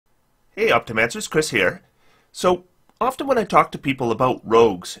Hey Optimancers, Chris here. So, often when I talk to people about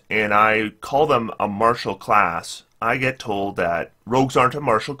rogues and I call them a martial class, I get told that rogues aren't a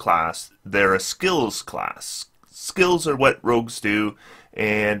martial class, they're a skills class. Skills are what rogues do,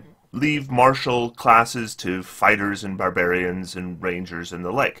 and leave martial classes to fighters and barbarians and rangers and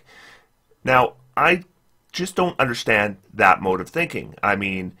the like. Now, I just don't understand that mode of thinking. I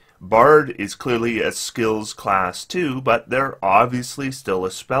mean, Bard is clearly a skills class too, but they're obviously still a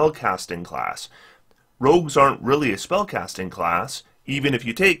spellcasting class. Rogues aren't really a spellcasting class. Even if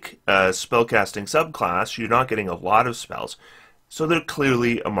you take a spellcasting subclass, you're not getting a lot of spells. So they're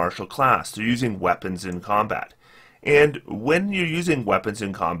clearly a martial class. They're using weapons in combat. And when you're using weapons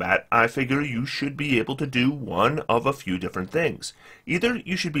in combat, I figure you should be able to do one of a few different things. Either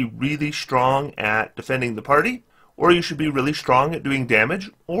you should be really strong at defending the party, or you should be really strong at doing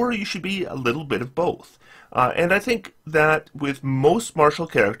damage, or you should be a little bit of both. And I think that with most martial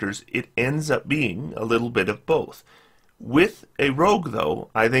characters, it ends up being a little bit of both. With a rogue,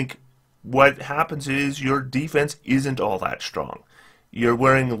 though, I think what happens is your defense isn't all that strong. You're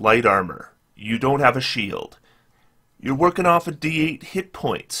wearing light armor. You don't have a shield. You're working off a D8 hit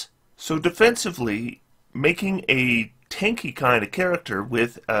points. So defensively, making a tanky kind of character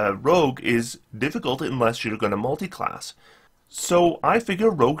with a rogue is difficult unless you're going to multi-class. So I figure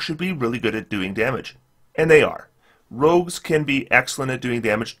rogues should be really good at doing damage. And they are. Rogues can be excellent at doing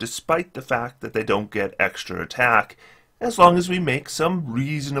damage despite the fact that they don't get extra attack, as long as we make some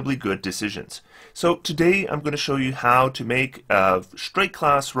reasonably good decisions. So today I'm going to show you how to make a straight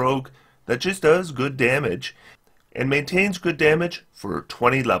class rogue that just does good damage and maintains good damage for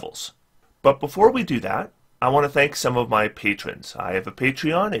 20 levels. But before we do that, I want to thank some of my patrons. I have a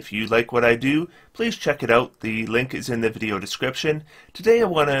Patreon. If you like what I do, please check it out. The link is in the video description. Today I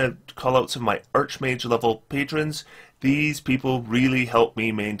want to call out some of my Archmage level patrons. These people really help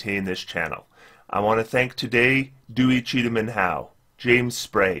me maintain this channel. I want to thank today Dewey Cheatham and Howe, James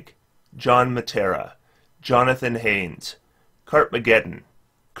Sprague, John Matera, Jonathan Haynes, Cartmageddon,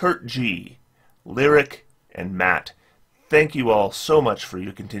 Kurt G, Lyric, and Matt. Thank you all so much for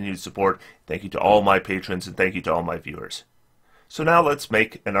your continued support. Thank you to all my patrons and thank you to all my viewers. So now let's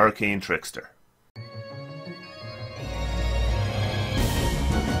make an Arcane Trickster.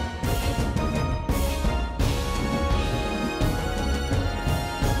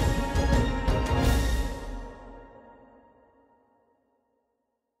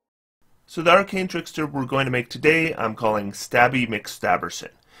 So the Arcane Trickster we're going to make today, I'm calling Stabby McStabberson.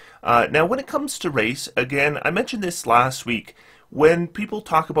 Now when it comes to race, again, I mentioned this last week, when people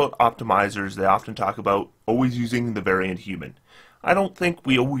talk about optimizers, they often talk about always using the variant human. I don't think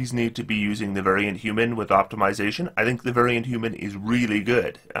we always need to be using the variant human with optimization. I think the variant human is really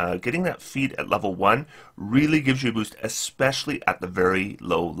good. Getting that feat at level 1 really gives you a boost, especially at the very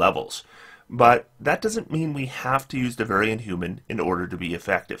low levels. But that doesn't mean we have to use the variant human in order to be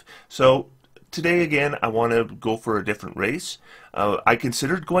effective. So today again, I want to go for a different race. I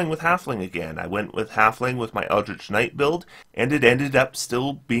considered going with Halfling again. I went with Halfling with my Eldritch Knight build, and it ended up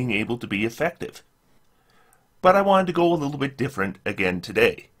still being able to be effective. But I wanted to go a little bit different again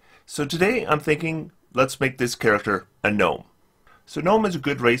today. So today I'm thinking, let's make this character a gnome. So gnome is a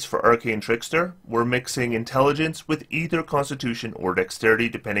good race for Arcane Trickster. We're mixing intelligence with either constitution or dexterity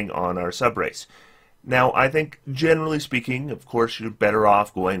depending on our subrace. Now, I think, generally speaking, of course, you're better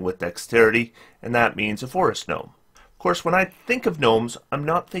off going with dexterity, and that means a forest gnome. Of course, when I think of gnomes, I'm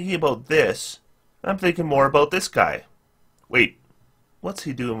not thinking about this. I'm thinking more about this guy. Wait, what's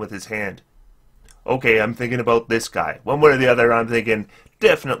he doing with his hand? Okay, I'm thinking about this guy. One way or the other, I'm thinking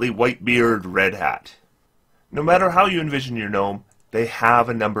definitely white beard, red hat. No matter how you envision your gnome, they have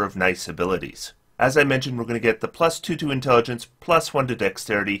a number of nice abilities. As I mentioned, we're going to get the +2 to intelligence, +1 to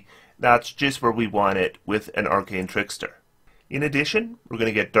dexterity. That's just where we want it with an Arcane Trickster. In addition, we're going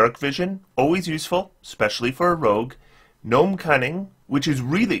to get Dark Vision, always useful, especially for a rogue. Gnome Cunning, which is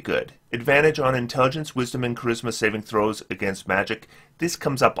really good. Advantage on Intelligence, Wisdom, and Charisma saving throws against magic. This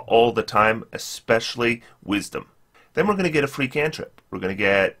comes up all the time, especially Wisdom. Then we're going to get a free cantrip. We're going to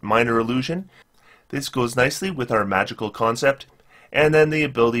get Minor Illusion. This goes nicely with our magical concept. And then the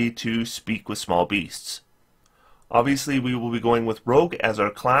ability to speak with small beasts. Obviously, we will be going with Rogue as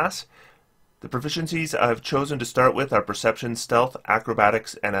our class. The proficiencies I've chosen to start with are Perception, Stealth,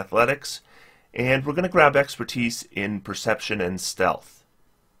 Acrobatics, and Athletics. And we're going to grab expertise in Perception and Stealth.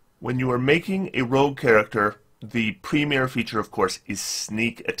 When you are making a Rogue character, the premier feature, of course, is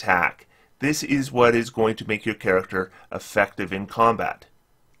Sneak Attack. This is what is going to make your character effective in combat.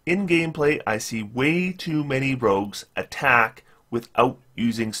 In gameplay, I see way too many rogues attack without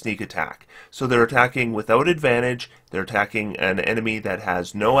using sneak attack. So they're attacking without advantage, they're attacking an enemy that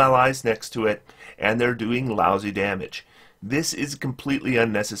has no allies next to it, and they're doing lousy damage. This is completely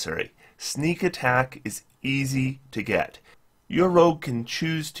unnecessary. Sneak attack is easy to get. Your rogue can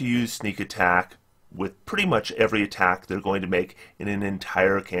choose to use sneak attack with pretty much every attack they're going to make in an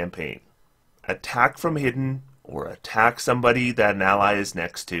entire campaign. Attack from hidden, or attack somebody that an ally is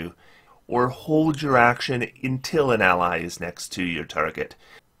next to, or hold your action until an ally is next to your target.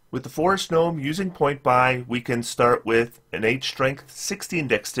 With the Forest Gnome using point buy, we can start with an 8 strength, 16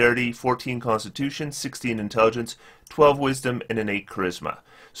 dexterity, 14 constitution, 16 intelligence, 12 wisdom, and an 8 charisma.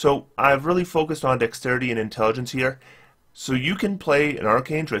 So I've really focused on dexterity and intelligence here. So you can play an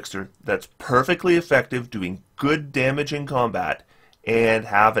Arcane Trickster that's perfectly effective doing good damage in combat and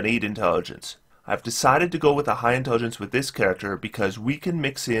have an 8 intelligence. I've decided to go with a high intelligence with this character because we can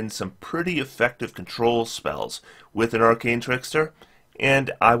mix in some pretty effective control spells with an Arcane Trickster,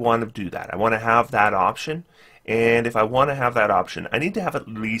 and I want to do that. I want to have that option, and if I want to have that option, I need to have at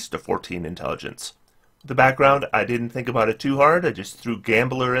least a 14 intelligence. The background, I didn't think about it too hard. I just threw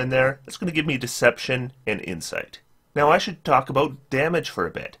Gambler in there. That's going to give me deception and insight. Now I should talk about damage for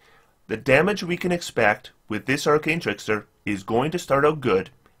a bit. The damage we can expect with this Arcane Trickster is going to start out good,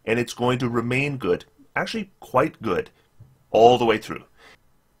 and it's going to remain good, actually quite good, all the way through.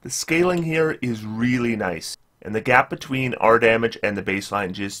 The scaling here is really nice, and the gap between our damage and the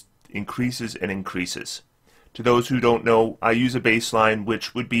baseline just increases and increases. To those who don't know, I use a baseline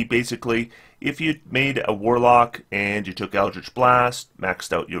which would be basically if you made a Warlock and you took Eldritch Blast,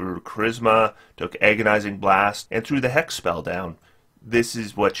 maxed out your Charisma, took Agonizing Blast, and threw the Hex spell down, this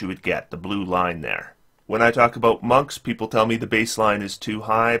is what you would get, the blue line there. When I talk about monks, people tell me the baseline is too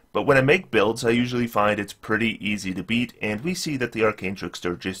high, but when I make builds, I usually find it's pretty easy to beat, and we see that the Arcane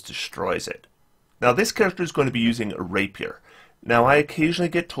Trickster just destroys it. Now this character is going to be using a Rapier. Now I occasionally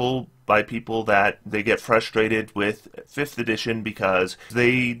get told by people that they get frustrated with 5th edition because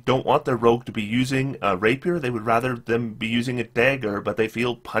they don't want their rogue to be using a Rapier, they would rather them be using a dagger, but they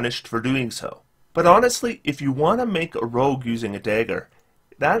feel punished for doing so. But honestly, if you want to make a rogue using a dagger,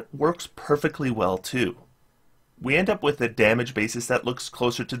 that works perfectly well too. We end up with a damage basis that looks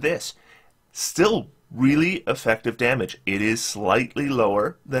closer to this. Still really effective damage. It is slightly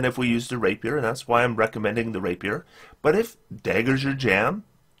lower than if we used a Rapier, and that's why I'm recommending the Rapier. But if dagger's your jam,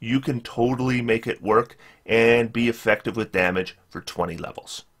 you can totally make it work and be effective with damage for 20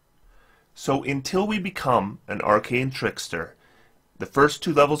 levels. So until we become an Arcane Trickster, the first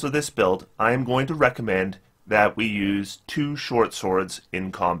 2 levels of this build, I am going to recommend that we use 2 short swords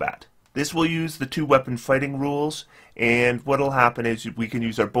in combat. This will use the 2-weapon fighting rules, and what will happen is we can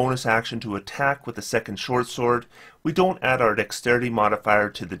use our bonus action to attack with the second short sword. We don't add our dexterity modifier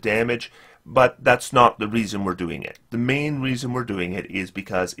to the damage, but that's not the reason we're doing it. The main reason we're doing it is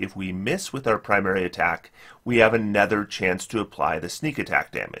because if we miss with our primary attack, we have another chance to apply the sneak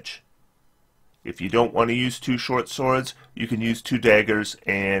attack damage. If you don't want to use 2 short swords, you can use 2 daggers,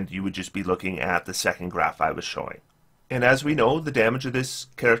 and you would just be looking at the second graph I was showing. And as we know, the damage of this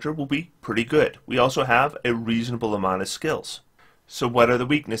character will be pretty good. We also have a reasonable amount of skills. So what are the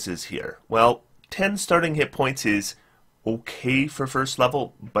weaknesses here? Well, 10 starting hit points is okay for first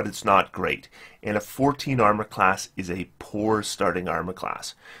level, but it's not great. And a 14 armor class is a poor starting armor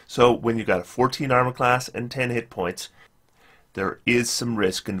class. So when you got a 14 armor class and 10 hit points, there is some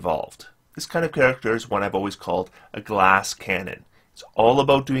risk involved. This kind of character is one I've always called a glass cannon. It's all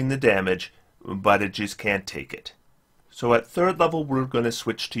about doing the damage, but it just can't take it. So at 3rd level, we're going to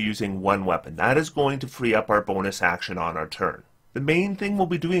switch to using 1 weapon. That is going to free up our bonus action on our turn. The main thing we'll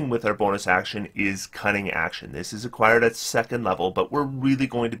be doing with our bonus action is cunning action. This is acquired at 2nd level, but we're really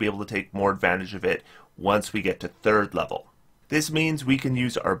going to be able to take more advantage of it once we get to 3rd level. This means we can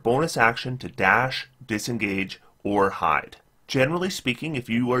use our bonus action to dash, disengage, or hide. Generally speaking, if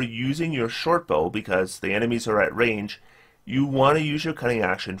you are using your short bow because the enemies are at range, you want to use your cunning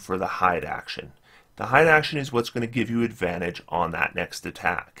action for the hide action. The hide action is what's going to give you advantage on that next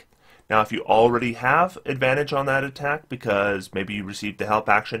attack. Now if you already have advantage on that attack because maybe you received the help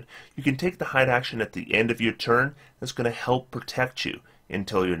action, you can take the hide action at the end of your turn. That's going to help protect you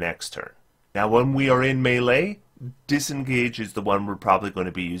until your next turn. Now when we are in melee, disengage is the one we're probably going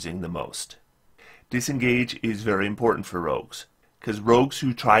to be using the most. Disengage is very important for rogues, because rogues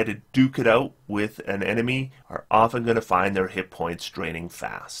who try to duke it out with an enemy are often going to find their hit points draining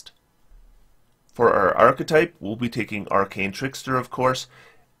fast. For our archetype, we'll be taking Arcane Trickster, of course.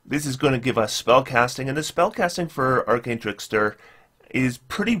 This is going to give us spellcasting, and the spellcasting for Arcane Trickster is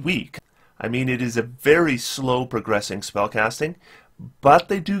pretty weak. I mean, it is a very slow progressing spellcasting, but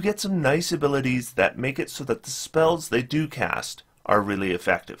they do get some nice abilities that make it so that the spells they do cast are really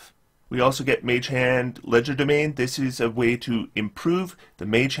effective. We also get Mage Hand Legerdemain. This is a way to improve the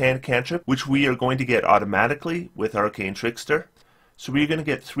Mage Hand cantrip, which we are going to get automatically with Arcane Trickster. So we're going to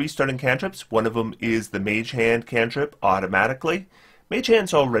get 3 starting cantrips. One of them is the Mage Hand cantrip automatically. Mage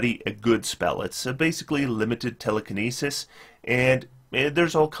Hand's already a good spell. It's basically limited telekinesis, and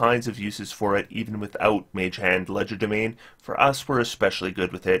there's all kinds of uses for it even without Mage Hand Legerdemain. For us, we're especially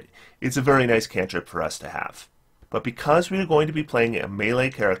good with it. It's a very nice cantrip for us to have. But because we are going to be playing a melee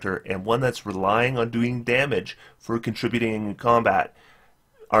character and one that's relying on doing damage for contributing in combat,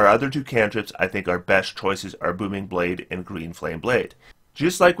 our other 2 cantrips I think our best choices are Booming Blade and Green Flame Blade.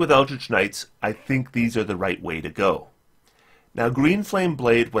 Just like with Eldritch Knights, I think these are the right way to go. Now Green Flame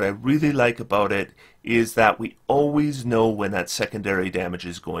Blade, what I really like about it is that we always know when that secondary damage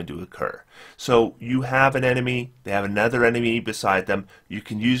is going to occur. So you have an enemy, they have another enemy beside them, you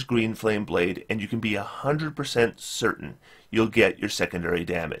can use Green Flame Blade and you can be 100% certain you'll get your secondary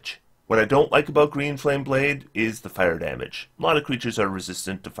damage. What I don't like about Green Flame Blade is the fire damage. A lot of creatures are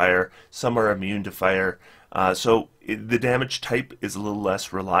resistant to fire, some are immune to fire, so the damage type is a little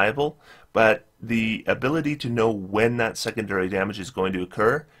less reliable, but the ability to know when that secondary damage is going to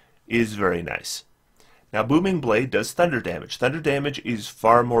occur is very nice. Now Booming Blade does thunder damage. Thunder damage is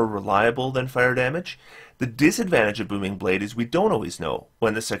far more reliable than fire damage. The disadvantage of Booming Blade is we don't always know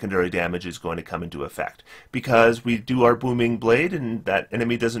when the secondary damage is going to come into effect, because we do our Booming Blade and that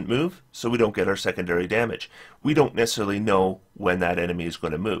enemy doesn't move, so we don't get our secondary damage. We don't necessarily know when that enemy is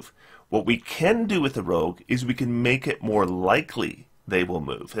going to move. What we can do with the rogue is we can make it more likely they will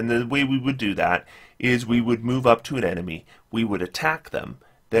move. And the way we would do that is we would move up to an enemy, we would attack them,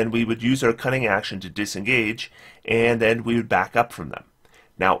 then we would use our cunning action to disengage, and then we would back up from them.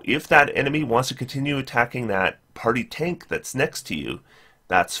 Now, if that enemy wants to continue attacking that party tank that's next to you,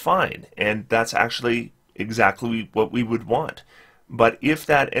 that's fine, and that's actually exactly what we would want. But if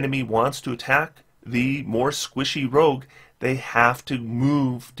that enemy wants to attack the more squishy rogue, they have to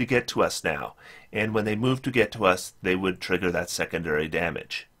move to get to us now. And when they move to get to us, they would trigger that secondary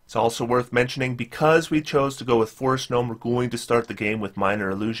damage. It's also worth mentioning, because we chose to go with Forest Gnome, we're going to start the game with Minor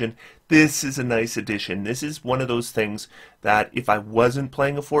Illusion. This is a nice addition. This is one of those things that if I wasn't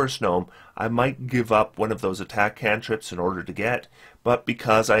playing a Forest Gnome, I might give up one of those attack cantrips in order to get, but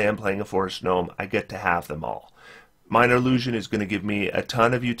because I am playing a Forest Gnome, I get to have them all. Minor Illusion is going to give me a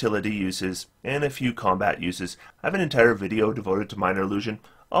ton of utility uses and a few combat uses. I have an entire video devoted to Minor Illusion.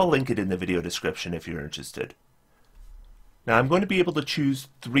 I'll link it in the video description if you're interested. Now I'm going to be able to choose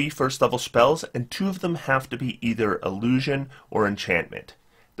 3 first level spells, and 2 of them have to be either Illusion or Enchantment.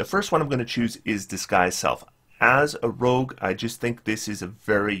 The first one I'm going to choose is Disguise Self. As a rogue, I just think this is a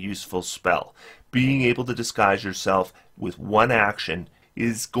very useful spell. Being able to disguise yourself with one action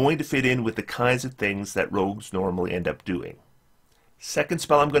is going to fit in with the kinds of things that rogues normally end up doing. Second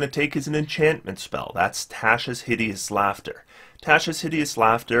spell I'm going to take is an enchantment spell. That's Tasha's Hideous Laughter. Tasha's Hideous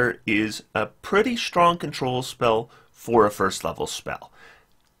Laughter is a pretty strong control spell for a first level spell.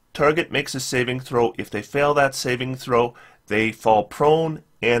 Target makes a saving throw. If they fail that saving throw, they fall prone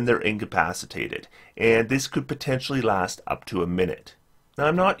and they're incapacitated. And this could potentially last up to a minute. Now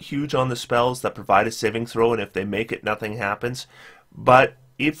I'm not huge on the spells that provide a saving throw, and if they make it, nothing happens. But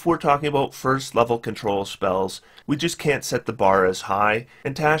if we're talking about first level control spells, we just can't set the bar as high,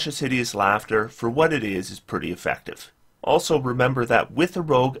 and Tasha's Hideous Laughter, for what it is pretty effective. Also remember that with a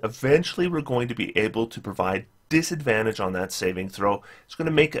rogue, eventually we're going to be able to provide disadvantage on that saving throw. It's going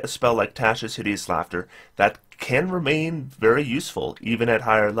to make a spell like Tasha's Hideous Laughter that can remain very useful even at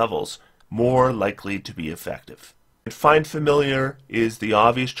higher levels, more likely to be effective. And Find Familiar is the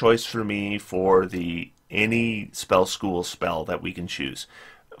obvious choice for me for any spell school spell that we can choose.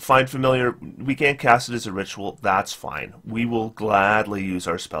 Find Familiar, we can't cast it as a ritual, that's fine. We will gladly use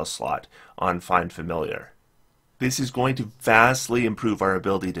our spell slot on Find Familiar. This is going to vastly improve our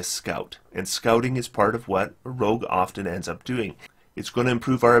ability to scout, and scouting is part of what a rogue often ends up doing. It's going to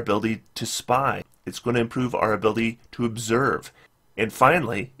improve our ability to spy. It's going to improve our ability to observe. And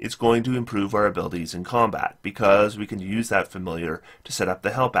finally, it's going to improve our abilities in combat, because we can use that familiar to set up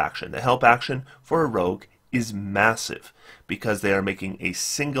the help action. The help action for a rogue is massive, because they are making a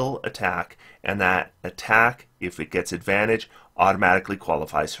single attack, and that attack, if it gets advantage, automatically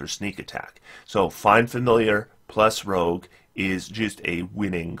qualifies for sneak attack. So Find Familiar plus Rogue is just a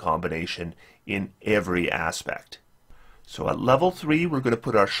winning combination in every aspect. So at level 3, we're going to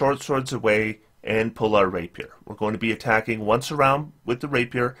put our short swords away and pull our rapier. We're going to be attacking once around with the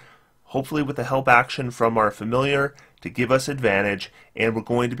rapier, hopefully with the help action from our familiar to give us advantage, and we're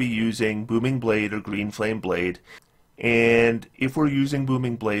going to be using Booming Blade or Green Flame Blade. And if we're using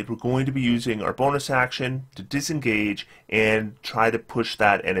Booming Blade, we're going to be using our bonus action to disengage and try to push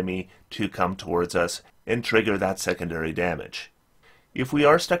that enemy to come towards us and trigger that secondary damage. If we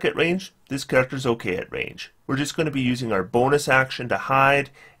are stuck at range, this character's okay at range. We're just going to be using our bonus action to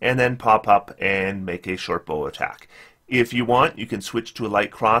hide and then pop up and make a short bow attack. If you want, you can switch to a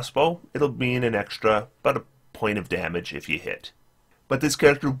light crossbow. It'll mean an extra, about a point of damage if you hit. But this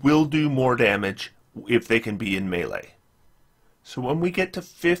character will do more damage if they can be in melee. So when we get to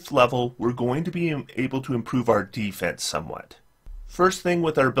 5th level, we're going to be able to improve our defense somewhat. First thing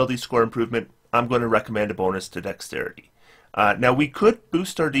with our ability score improvement, I'm going to recommend a bonus to dexterity. Now we could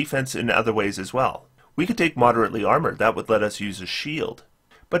boost our defense in other ways as well. We could take moderately armored. That would let us use a shield.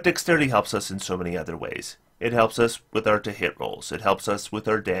 But dexterity helps us in so many other ways. It helps us with our to-hit rolls. It helps us with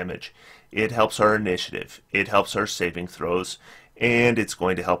our damage. It helps our initiative. It helps our saving throws. And it's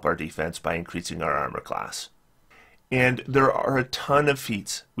going to help our defense by increasing our armor class. And there are a ton of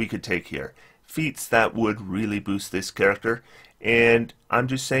feats we could take here. Feats that would really boost this character. And I'm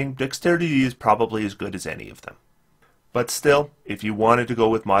just saying dexterity is probably as good as any of them. But still, if you wanted to go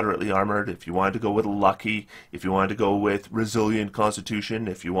with moderately armored, if you wanted to go with lucky, if you wanted to go with resilient constitution,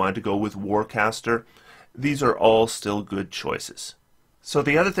 if you wanted to go with warcaster, these are all still good choices. So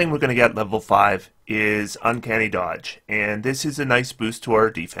the other thing we're going to get at level 5 is uncanny dodge, and this is a nice boost to our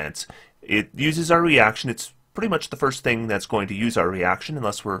defense. It uses our reaction. It's pretty much the first thing that's going to use our reaction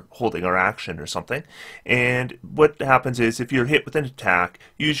unless we're holding our action or something. And what happens is if you're hit with an attack,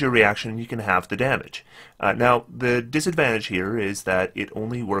 use your reaction and you can have the damage. Now the disadvantage here is that it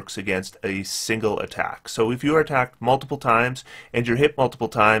only works against a single attack. So if you are attacked multiple times and you're hit multiple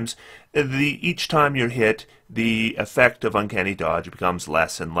times, each time you're hit, the effect of uncanny dodge becomes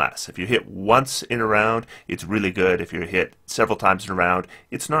less and less. If you hit once in a round, it's really good. If you're hit several times in a round,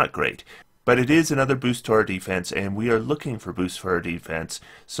 it's not great. But it is another boost to our defense, and we are looking for boosts for our defense,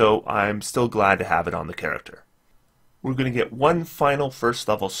 so I'm still glad to have it on the character. We're going to get one final first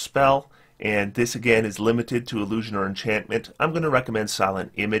level spell, and this again is limited to illusion or enchantment. I'm going to recommend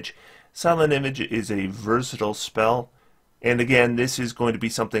Silent Image. Silent Image is a versatile spell, and again this is going to be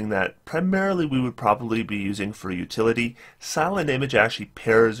something that primarily we would probably be using for utility. Silent Image actually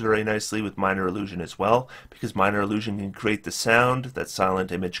pairs very nicely with Minor Illusion as well, because Minor Illusion can create the sound that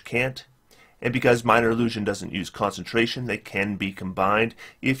Silent Image can't. And because Minor Illusion doesn't use concentration, they can be combined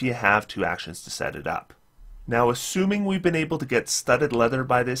if you have 2 actions to set it up. Now, assuming we've been able to get studded leather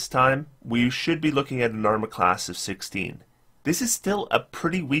by this time, we should be looking at an armor class of 16. This is still a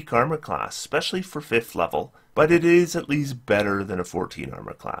pretty weak armor class, especially for 5th level, but it is at least better than a 14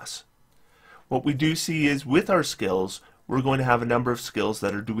 armor class. What we do see is with our skills, we're going to have a number of skills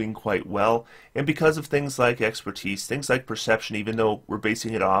that are doing quite well, and because of things like expertise, things like perception, even though we're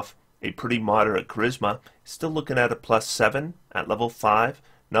basing it off a pretty moderate charisma, still looking at a +7 at level 5,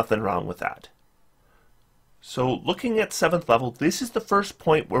 nothing wrong with that. So looking at 7th level, this is the first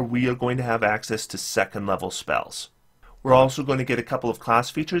point where we are going to have access to 2nd level spells. We're also going to get a couple of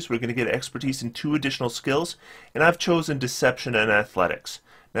class features. We're going to get expertise in 2 additional skills, and I've chosen deception and athletics.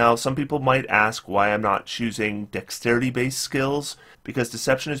 Now some people might ask why I'm not choosing dexterity based skills, because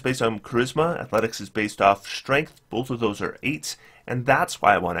deception is based on charisma, athletics is based off strength, both of those are 8s, and that's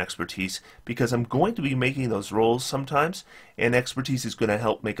why I want expertise, because I'm going to be making those rolls sometimes, and expertise is going to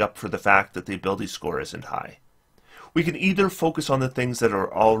help make up for the fact that the ability score isn't high. We can either focus on the things that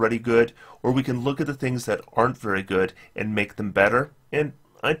are already good, or we can look at the things that aren't very good and make them better, and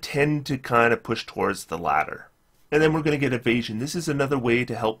I tend to kind of push towards the latter. And then we're going to get evasion. This is another way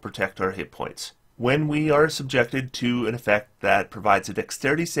to help protect our hit points. When we are subjected to an effect that provides a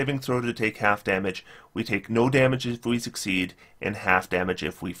dexterity saving throw to take half damage, we take no damage if we succeed and half damage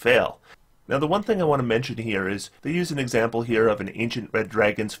if we fail. Now the one thing I want to mention here is they use an example here of an ancient red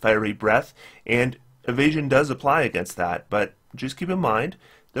dragon's fiery breath, and evasion does apply against that, but just keep in mind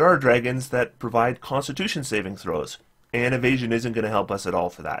there are dragons that provide constitution saving throws, and evasion isn't going to help us at all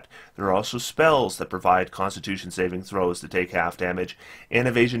for that. There are also spells that provide constitution saving throws to take half damage, and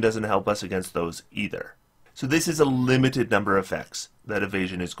evasion doesn't help us against those either. So this is a limited number of effects that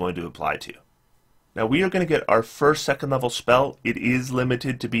evasion is going to apply to. Now we are going to get our first 2nd level spell. It is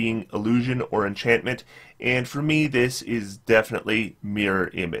limited to being illusion or enchantment, and for me this is definitely mirror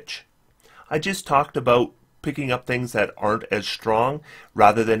image. I just talked about picking up things that aren't as strong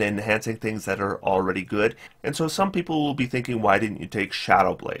rather than enhancing things that are already good, and so some people will be thinking, why didn't you take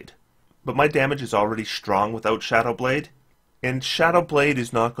Shadow Blade? But my damage is already strong without Shadow Blade, and Shadow Blade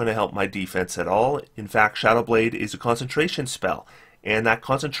is not going to help my defense at all. In fact, Shadow Blade is a concentration spell, and that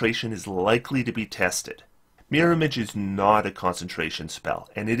concentration is likely to be tested. Mirror Image is not a concentration spell,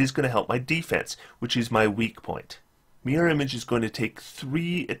 and it is going to help my defense, which is my weak point. Mirror Image is going to take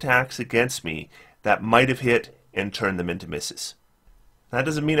 3 attacks against me that might have hit and turn them into misses. That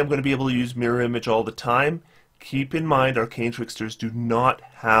doesn't mean I'm going to be able to use Mirror Image all the time. Keep in mind, Arcane Tricksters do not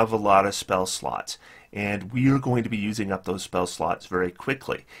have a lot of spell slots, and we are going to be using up those spell slots very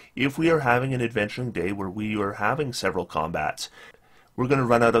quickly. If we are having an adventuring day where we are having several combats, we're going to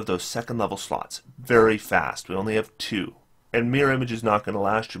run out of those second level slots very fast. We only have 2. And Mirror Image is not going to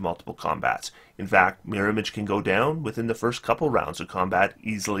last you multiple combats. In fact, Mirror Image can go down within the first couple rounds of combat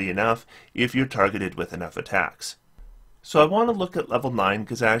easily enough if you're targeted with enough attacks. So I want to look at level 9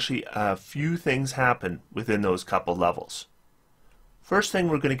 because actually a few things happen within those couple levels. First thing,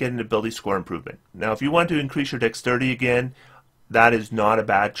 we're going to get an ability score improvement. Now if you want to increase your dexterity again, that is not a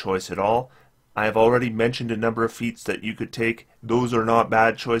bad choice at all. I have already mentioned a number of feats that you could take. Those are not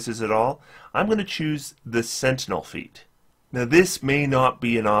bad choices at all. I'm going to choose the Sentinel feat. Now this may not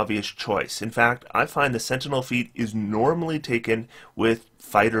be an obvious choice. In fact, I find the Sentinel feat is normally taken with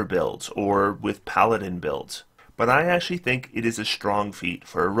fighter builds or with paladin builds. But I actually think it is a strong feat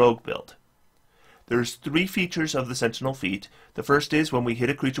for a rogue build. There's 3 features of the Sentinel feat. The first is when we hit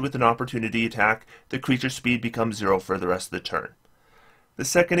a creature with an opportunity attack, the creature's speed becomes 0 for the rest of the turn. The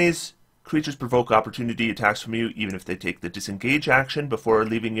second is creatures provoke opportunity attacks from you even if they take the disengage action before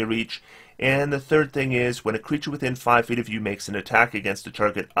leaving your reach. And the third thing is when a creature within 5 feet of you makes an attack against a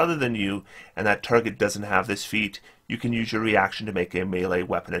target other than you, and that target doesn't have this feat, you can use your reaction to make a melee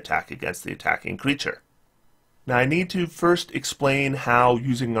weapon attack against the attacking creature. Now I need to first explain how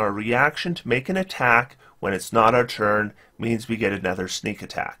using our reaction to make an attack when it's not our turn means we get another sneak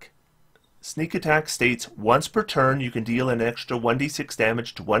attack. Sneak attack states once per turn you can deal an extra 1d6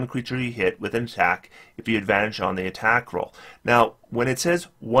 damage to one creature you hit with an attack if you advantage on the attack roll. Now when it says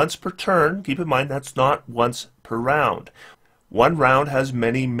once per turn, keep in mind that's not once per round. One round has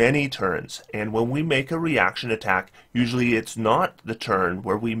many turns, and when we make a reaction attack, usually it's not the turn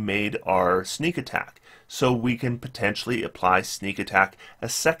where we made our sneak attack. So we can potentially apply sneak attack a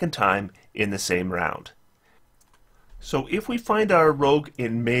second time in the same round. So if we find our rogue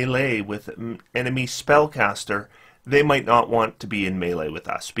in melee with an enemy spellcaster, they might not want to be in melee with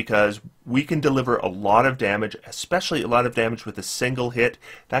us because we can deliver a lot of damage, especially a lot of damage with a single hit.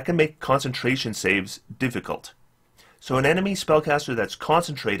 That can make concentration saves difficult. So an enemy spellcaster that's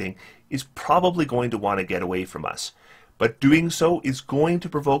concentrating is probably going to want to get away from us. But doing so is going to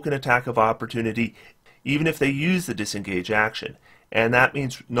provoke an attack of opportunity even if they use the disengage action. And that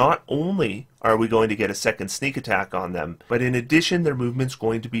means not only are we going to get a second sneak attack on them, but in addition their movement's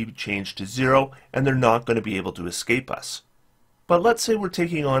going to be changed to 0 and they're not going to be able to escape us. But let's say we're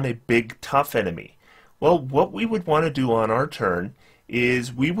taking on a big tough enemy. Well, what we would want to do on our turn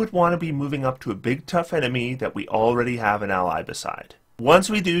is we would want to be moving up to a big tough enemy that we already have an ally beside. Once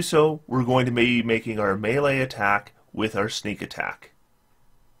we do so, we're going to be making our melee attack with our sneak attack.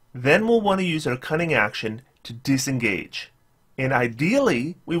 Then we'll want to use our cunning action to disengage. And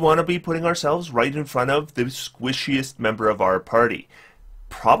ideally, we want to be putting ourselves right in front of the squishiest member of our party.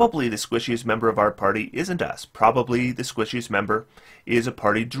 Probably the squishiest member of our party isn't us. Probably the squishiest member is a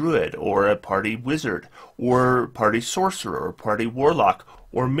party druid, or a party wizard, or party sorcerer, or party warlock,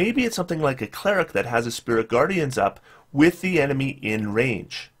 or maybe it's something like a cleric that has a spirit guardians up with the enemy in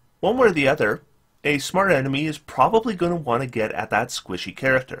range. One way or the other, a smart enemy is probably going to want to get at that squishy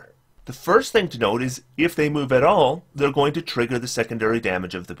character. The first thing to note is if they move at all, they're going to trigger the secondary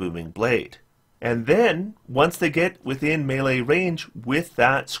damage of the booming blade. And then, once they get within melee range with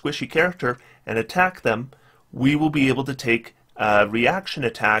that squishy character and attack them, we will be able to take a reaction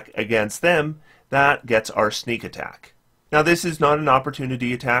attack against them that gets our sneak attack. Now this is not an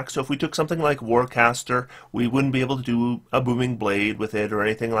opportunity attack, so if we took something like Warcaster, we wouldn't be able to do a booming blade with it or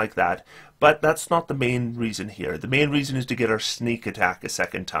anything like that. But that's not the main reason here. The main reason is to get our sneak attack a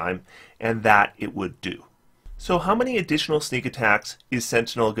second time, and that it would do. So how many additional sneak attacks is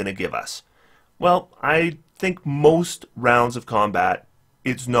Sentinel going to give us? Well, I think most rounds of combat,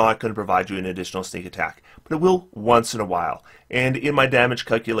 it's not going to provide you an additional sneak attack, but it will once in a while. And in my damage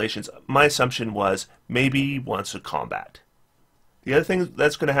calculations, my assumption was maybe once a combat. The other thing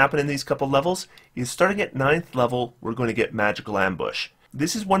that's going to happen in these couple levels is starting at 9th level, we're going to get Magical Ambush.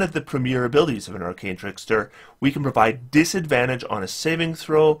 This is one of the premier abilities of an Arcane Trickster. We can provide disadvantage on a saving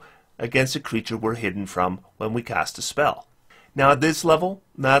throw against a creature we're hidden from when we cast a spell. Now at this level,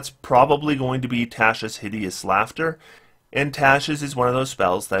 that's probably going to be Tasha's Hideous Laughter. And Tasha's is one of those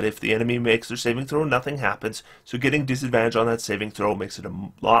spells that if the enemy makes their saving throw, nothing happens. So getting disadvantage on that saving throw makes it a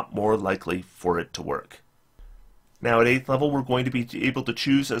lot more likely for it to work. Now at 8th level, we're going to be able to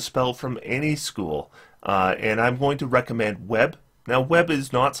choose a spell from any school. And I'm going to recommend Web Now, web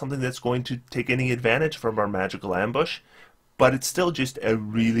is not something that's going to take any advantage from our magical ambush, but it's still just a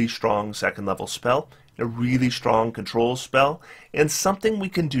really strong second level spell, a really strong control spell, and something we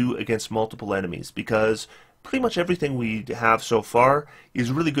can do against multiple enemies, because pretty much everything we have so far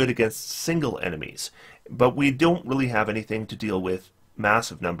is really good against single enemies, but we don't really have anything to deal with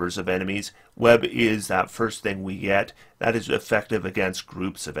massive numbers of enemies. Web is that first thing we get that is effective against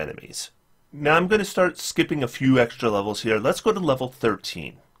groups of enemies. Now I'm going to start skipping a few extra levels here. Let's go to level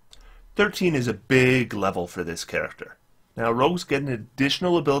 13. 13 is a big level for this character. Now rogues get an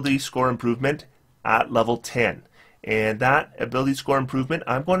additional ability score improvement at level 10. And that ability score improvement,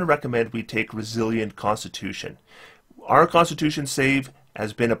 I'm going to recommend we take Resilient Constitution. Our Constitution save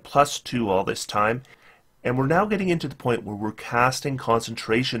has been a +2 all this time, and we're now getting into the point where we're casting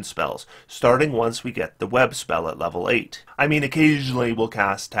concentration spells, starting once we get the web spell at level 8. I mean, occasionally we'll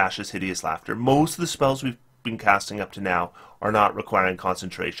cast Tasha's Hideous Laughter. Most of the spells we've been casting up to now are not requiring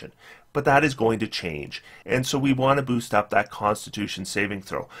concentration, but that is going to change, and so we want to boost up that Constitution saving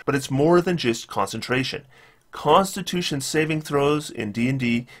throw. But it's more than just concentration. Constitution saving throws in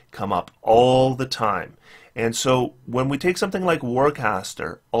D&D come up all the time. And so when we take something like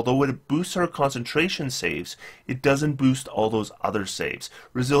Warcaster, although it boosts our concentration saves, it doesn't boost all those other saves.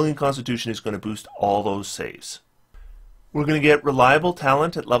 Resilient Constitution is going to boost all those saves. We're going to get Reliable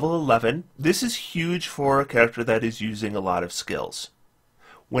Talent at level 11. This is huge for a character that is using a lot of skills.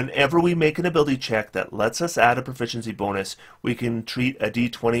 Whenever we make an ability check that lets us add a proficiency bonus, we can treat a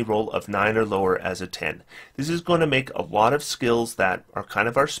d20 roll of 9 or lower as a 10. This is going to make a lot of skills that are kind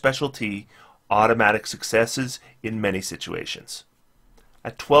of our specialty automatic successes in many situations.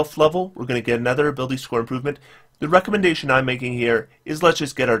 At 12th level, we're going to get another ability score improvement. The recommendation I'm making here is let's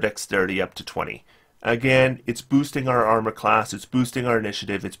just get our dexterity up to 20. Again, it's boosting our armor class, it's boosting our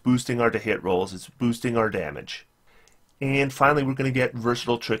initiative, it's boosting our to-hit rolls, it's boosting our damage. And finally, we're going to get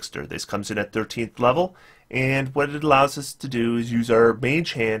Versatile Trickster. This comes in at 13th level, and what it allows us to do is use our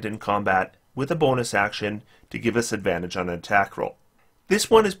Mage Hand in combat with a bonus action to give us advantage on an attack roll.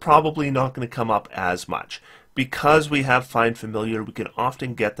 This one is probably not going to come up as much. Because we have Find Familiar, we can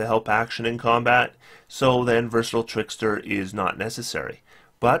often get the help action in combat, so then Versatile Trickster is not necessary.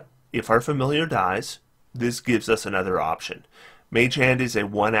 But if our Familiar dies, this gives us another option. Mage Hand is a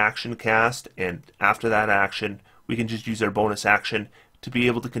one-action cast, and after that action, we can just use our bonus action to be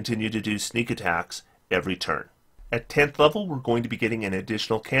able to continue to do sneak attacks every turn. At 10th level, we're going to be getting an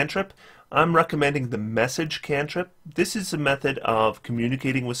additional cantrip. I'm recommending the Message cantrip. This is a method of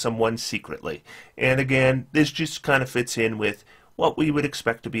communicating with someone secretly. And again, this just kind of fits in with what we would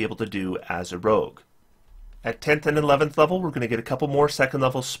expect to be able to do as a rogue. At 10th and 11th level, we're going to get a couple more second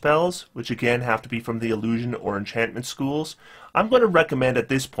level spells, which again have to be from the Illusion or Enchantment schools. I'm going to recommend at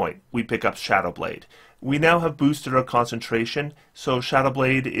this point we pick up Shadowblade. We now have boosted our concentration, so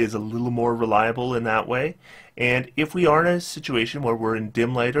Shadowblade is a little more reliable in that way. And if we are in a situation where we're in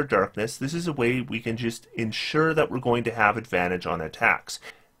dim light or darkness, this is a way we can just ensure that we're going to have advantage on attacks.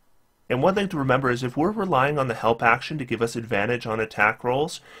 And one thing to remember is if we're relying on the help action to give us advantage on attack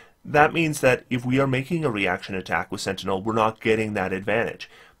rolls, that means that if we are making a reaction attack with Sentinel, we're not getting that advantage.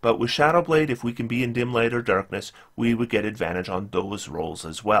 But with Shadowblade, if we can be in dim light or darkness, we would get advantage on those rolls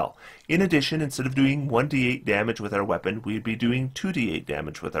as well. In addition, instead of doing 1d8 damage with our weapon, we'd be doing 2d8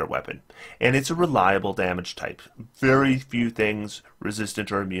 damage with our weapon. And it's a reliable damage type. Very few things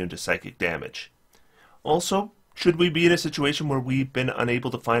resistant or immune to psychic damage. Also, should we be in a situation where we've been unable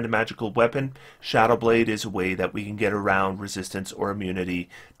to find a magical weapon, Shadowblade is a way that we can get around resistance or immunity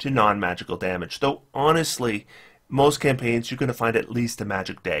to non-magical damage. Though, honestly, most campaigns you're going to find at least a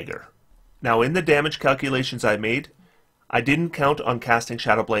magic dagger. Now, in the damage calculations I made, I didn't count on casting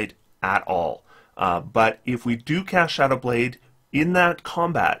Shadowblade at all. But if we do cast Shadowblade, in that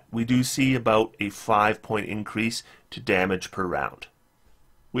combat, we do see about a 5-point increase to damage per round.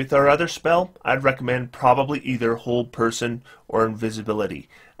 With our other spell, I'd recommend probably either Hold Person or Invisibility.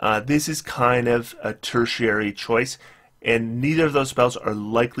 This is kind of a tertiary choice, and neither of those spells are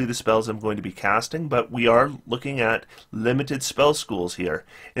likely the spells I'm going to be casting, but we are looking at limited spell schools here.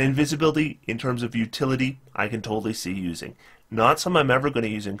 And Invisibility, in terms of utility, I can totally see using. Not some I'm ever going to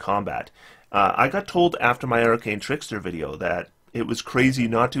use in combat. I got told after my Arcane Trickster video that it was crazy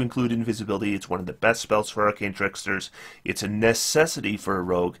not to include Invisibility. It's one of the best spells for Arcane Tricksters. It's a necessity for a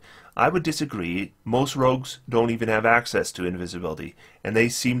rogue. I would disagree. Most rogues don't even have access to Invisibility, and they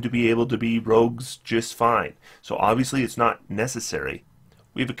seem to be able to be rogues just fine. So obviously it's not necessary.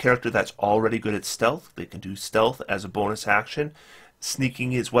 We have a character that's already good at stealth. They can do stealth as a bonus action.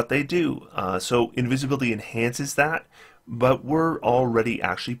 Sneaking is what they do. So Invisibility enhances that, but we're already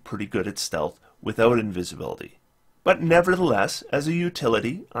actually pretty good at stealth without Invisibility. But nevertheless, as a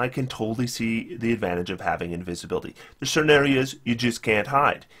utility, I can totally see the advantage of having invisibility. There's certain areas you just can't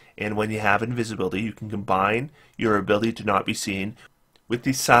hide. And when you have invisibility, you can combine your ability to not be seen with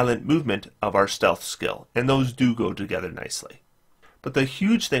the silent movement of our stealth skill. And those do go together nicely. But the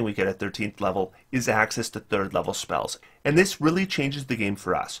huge thing we get at 13th level is access to 3rd level spells. And this really changes the game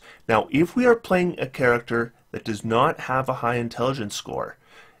for us. Now, if we are playing a character that does not have a high intelligence score,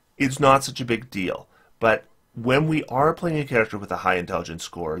 it's not such a big deal. But when we are playing a character with a high intelligence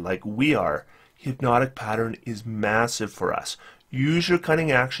score, like we are, Hypnotic Pattern is massive for us. Use your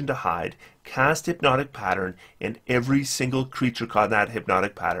cunning action to hide, cast Hypnotic Pattern, and every single creature caught in that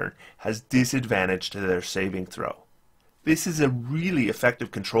Hypnotic Pattern has disadvantage to their saving throw. This is a really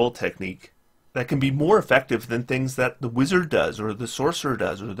effective control technique that can be more effective than things that the wizard does, or the sorcerer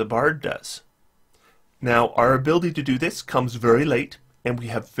does, or the bard does. Now, our ability to do this comes very late, and we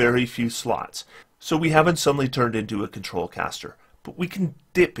have very few slots. So we haven't suddenly turned into a control caster, but we can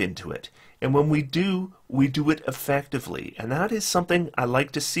dip into it. And when we do it effectively. And that is something I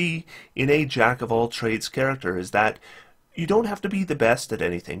like to see in a jack-of-all-trades character, is that you don't have to be the best at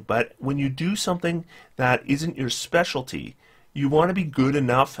anything, but when you do something that isn't your specialty, you want to be good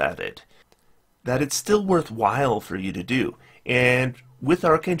enough at it that it's still worthwhile for you to do. And with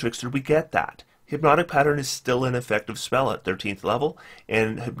Arcane Trickster, we get that. Hypnotic Pattern is still an effective spell at 13th level,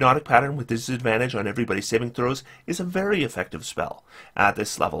 and Hypnotic Pattern with disadvantage on everybody's saving throws is a very effective spell at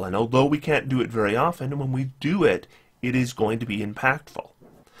this level. And although we can't do it very often, when we do it, it is going to be impactful.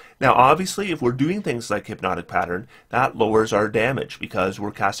 Now, obviously, if we're doing things like Hypnotic Pattern, that lowers our damage because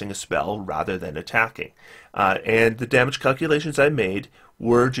we're casting a spell rather than attacking. And the damage calculations I made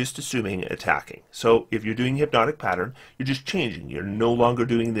were just assuming attacking. So if you're doing Hypnotic Pattern, you're just changing. You're no longer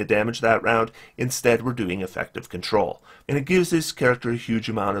doing the damage that round. Instead, we're doing effective control. And it gives this character a huge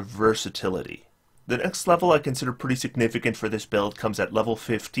amount of versatility. The next level I consider pretty significant for this build comes at level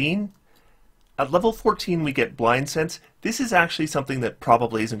 15. At level 14 we get Blind Sense. This is actually something that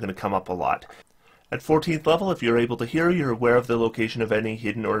probably isn't going to come up a lot. At 14th level, if you're able to hear, you're aware of the location of any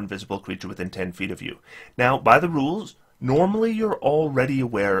hidden or invisible creature within 10 feet of you. Now, by the rules, normally you're already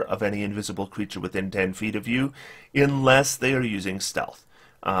aware of any invisible creature within 10 feet of you, unless they are using stealth.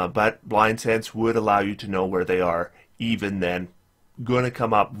 But Blind Sense would allow you to know where they are, even then. Going to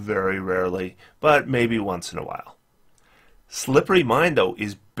come up very rarely, but maybe once in a while. Slippery Mind, though,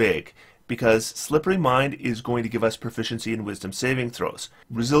 is big, because Slippery Mind is going to give us proficiency in Wisdom saving throws.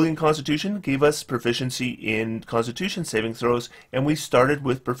 Resilient Constitution gave us proficiency in Constitution saving throws, and we started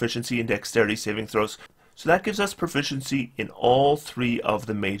with proficiency in Dexterity saving throws, so that gives us proficiency in all 3 of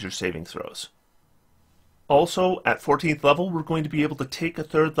the major saving throws. Also, at 14th level, we're going to be able to take a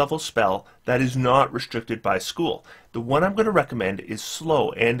 3rd level spell that is not restricted by school. The one I'm going to recommend is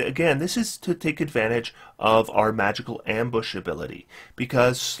Slow, and again, this is to take advantage of our Magical Ambush ability,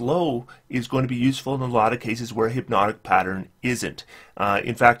 because Slow is going to be useful in a lot of cases where Hypnotic Pattern isn't.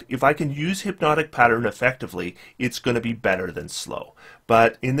 In fact, if I can use Hypnotic Pattern effectively, it's going to be better than Slow.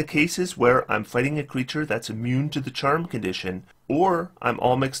 But in the cases where I'm fighting a creature that's immune to the charm condition, or I'm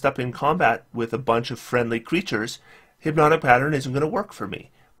all mixed up in combat with a bunch of friendly creatures, Hypnotic Pattern isn't going to work for me.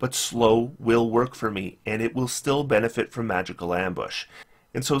 But Slow will work for me, and it will still benefit from Magical Ambush.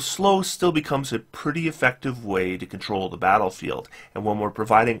 And so Slow still becomes a pretty effective way to control the battlefield. And when we're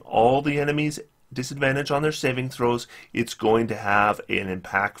providing all the enemies disadvantage on their saving throws, it's going to have an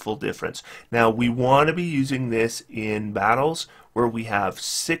impactful difference. Now, we want to be using this in battles where we have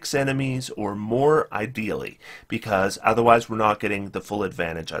 6 enemies or more, ideally, because otherwise we're not getting the full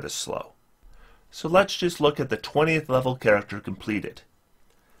advantage out of Slow. So let's just look at the 20th level character completed.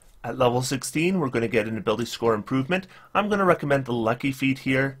 At level 16, we're going to get an ability score improvement. I'm going to recommend the Lucky Feat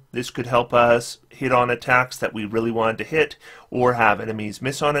here. This could help us hit on attacks that we really wanted to hit, or have enemies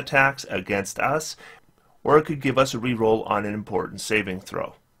miss on attacks against us, or it could give us a reroll on an important saving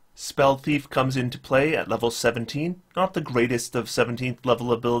throw. Spell Thief comes into play at level 17. Not the greatest of 17th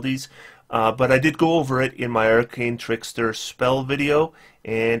level abilities, but I did go over it in my Arcane Trickster spell video,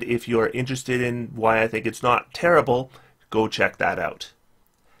 and if you're interested in why I think it's not terrible, go check that out.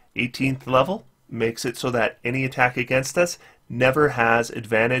 18th level makes it so that any attack against us never has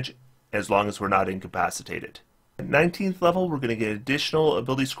advantage as long as we're not incapacitated. At 19th level, we're going to get additional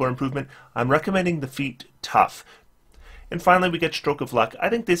ability score improvement. I'm recommending the feat Tough. And finally, we get Stroke of Luck. I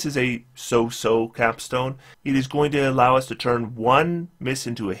think this is a so-so capstone. It is going to allow us to turn 1 miss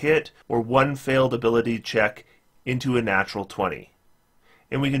into a hit, or 1 failed ability check into a natural 20.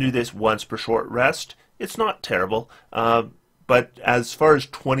 And we can do this once per short rest. It's not terrible. But as far as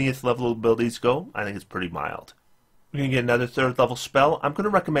 20th level abilities go, I think it's pretty mild. We're going to get another 3rd level spell. I'm going to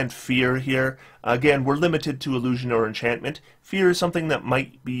recommend Fear here. Again, we're limited to illusion or enchantment. Fear is something that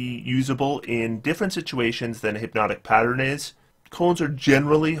might be usable in different situations than a hypnotic pattern is. Cones are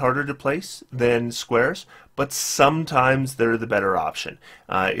generally harder to place than squares, but sometimes they're the better option.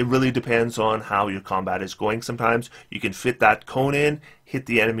 It really depends on how your combat is going. Sometimes you can fit that cone in, hit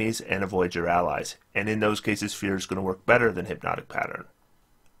the enemies, and avoid your allies. And in those cases, Fear is going to work better than hypnotic pattern.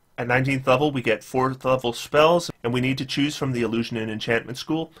 At 19th level, we get 4th level spells, and we need to choose from the Illusion and Enchantment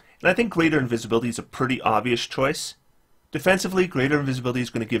School. And I think Greater Invisibility is a pretty obvious choice. Defensively, Greater Invisibility is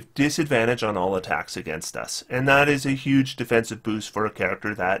going to give disadvantage on all attacks against us, and that is a huge defensive boost for a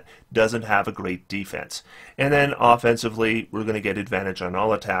character that doesn't have a great defense. And then offensively, we're going to get advantage on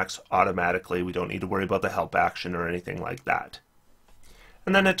all attacks automatically. We don't need to worry about the help action or anything like that.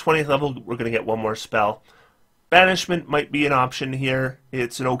 And then at 20th level, we're going to get one more spell. Banishment might be an option here.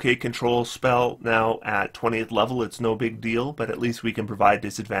 It's an okay control spell. Now at 20th level it's no big deal, but at least we can provide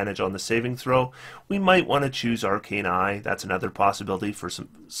disadvantage on the saving throw. We might want to choose Arcane Eye. That's another possibility for some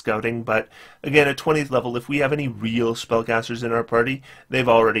scouting, but again at 20th level, if we have any real spellcasters in our party, they've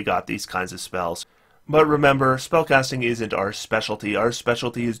already got these kinds of spells. But remember, spellcasting isn't our specialty. Our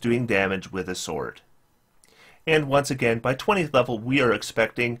specialty is doing damage with a sword. And once again, by 20th level we are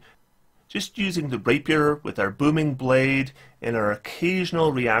expecting just using the rapier with our booming blade and our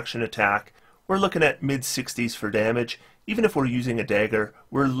occasional reaction attack. We're looking at mid-60s for damage. Even if we're using a dagger,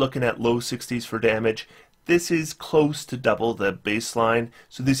 we're looking at low 60s for damage. This is close to double the baseline,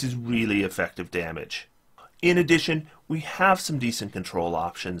 so this is really effective damage. In addition, we have some decent control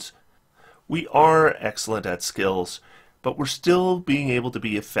options. We are excellent at skills, but we're still being able to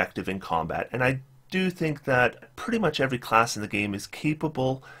be effective in combat, and I do think that pretty much every class in the game is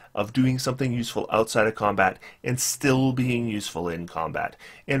capable of doing something useful outside of combat and still being useful in combat,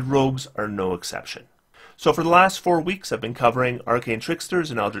 and rogues are no exception. So for the last 4 weeks I've been covering Arcane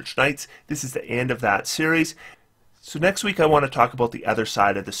Tricksters and Eldritch Knights. This is the end of that series. So next week I want to talk about the other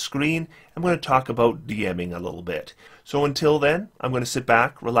side of the screen. I'm going to talk about DMing a little bit. So until then, I'm going to sit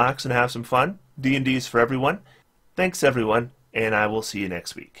back, relax, and have some fun. D&D is for everyone. Thanks everyone, and I will see you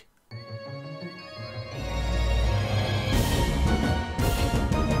next week.